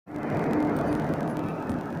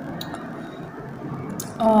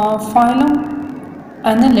Phylum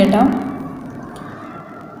Annelida.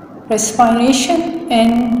 Respiration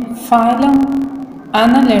in phylum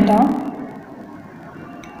Annelida.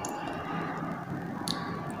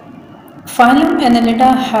 Phylum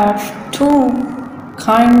Annelida have two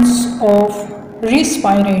kinds of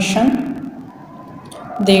respiration,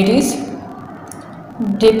 that is,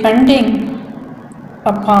 depending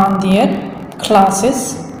upon their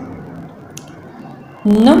classes.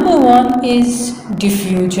 Number one is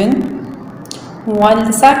diffusion, while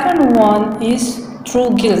the second one is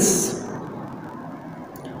through gills.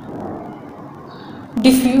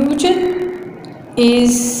 Diffusion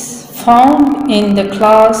is found in the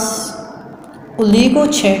class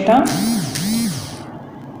oligochaeta,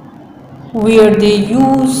 where they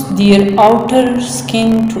use their outer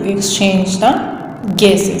skin to exchange the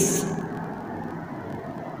gases.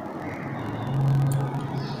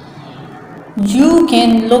 You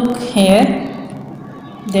can look here,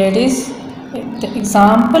 that is the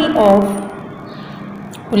example of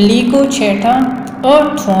oligochaeta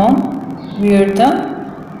earthworm, where the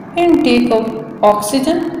intake of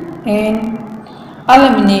oxygen and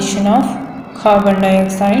elimination of carbon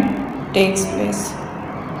dioxide takes place.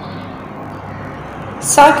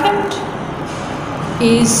 Second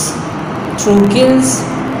is through gills,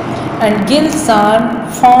 and gills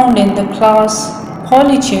are found in the class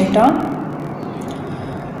polychaeta.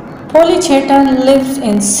 Polychaeta lives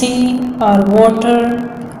in sea or water,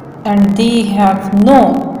 and they have no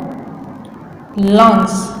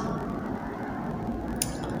lungs.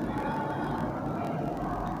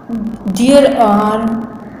 There are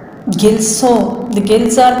gills, so the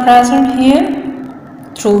gills are present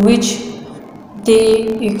here, through which they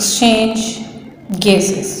exchange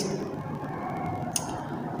gases.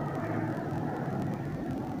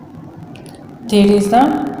 There is the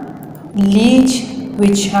leech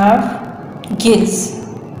which have gills.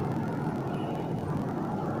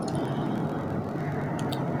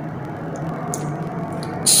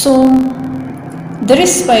 So the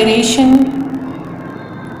respiration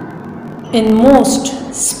in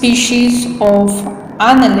most species of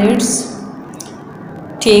annelids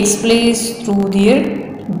takes place through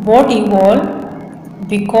their body wall,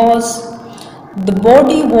 because the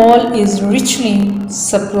body wall is richly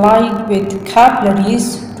supplied with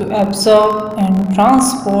capillaries to absorb and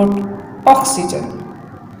transport oxygen,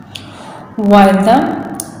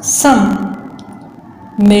 while some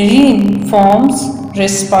marine forms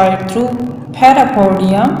respire through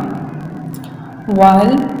parapodia,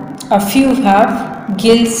 while a few have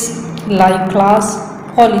gills like class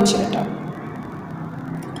polychaeta.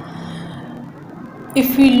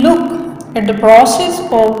 If we look at the process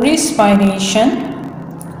of respiration,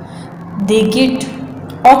 they get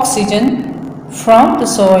oxygen from the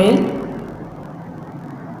soil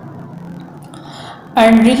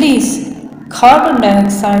and release carbon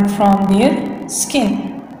dioxide from their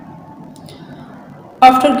skin.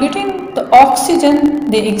 After getting the oxygen,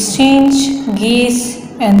 they exchange gas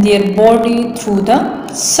and their body through the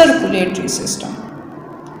circulatory system.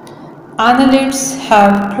 Annelids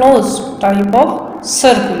have closed type of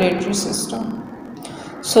circulatory system,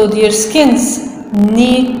 so their skins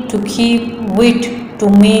need to keep wet to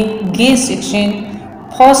make gas exchange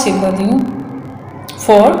possible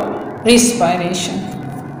for respiration.